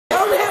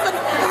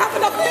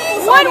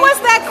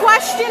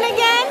question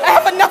again? I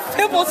have enough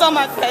pimples on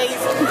my face.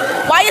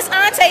 Why is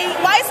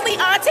Lee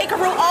Onte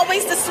Carew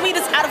always the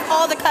sweetest out of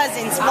all the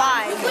cousins?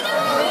 Why? What do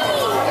you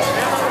mean?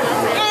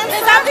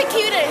 Because I'm the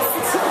cutest.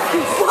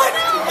 What?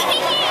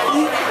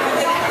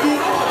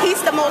 He's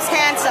the most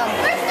handsome.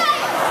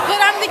 But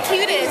I'm the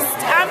cutest.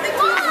 I'm the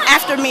cutest.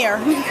 After Mir.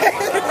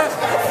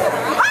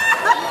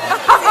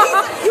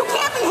 You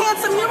can't be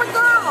handsome, you're a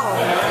girl.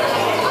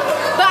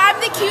 But I'm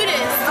the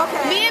cutest.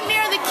 Okay. Me and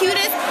Mir are the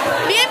cutest.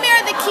 Me and Mir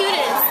are the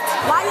cutest.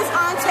 Why is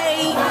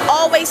Onte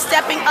always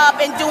stepping up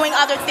and doing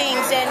other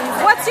things? And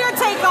what's your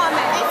take on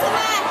that?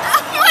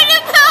 What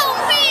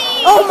about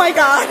me? Oh my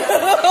God.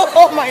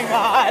 Oh my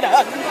God.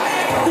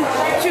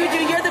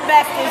 Juju, you're the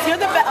bestest. You're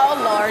the best. Oh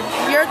Lord.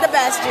 You're the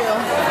best, Ju.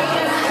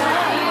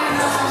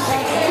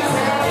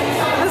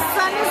 The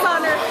sun is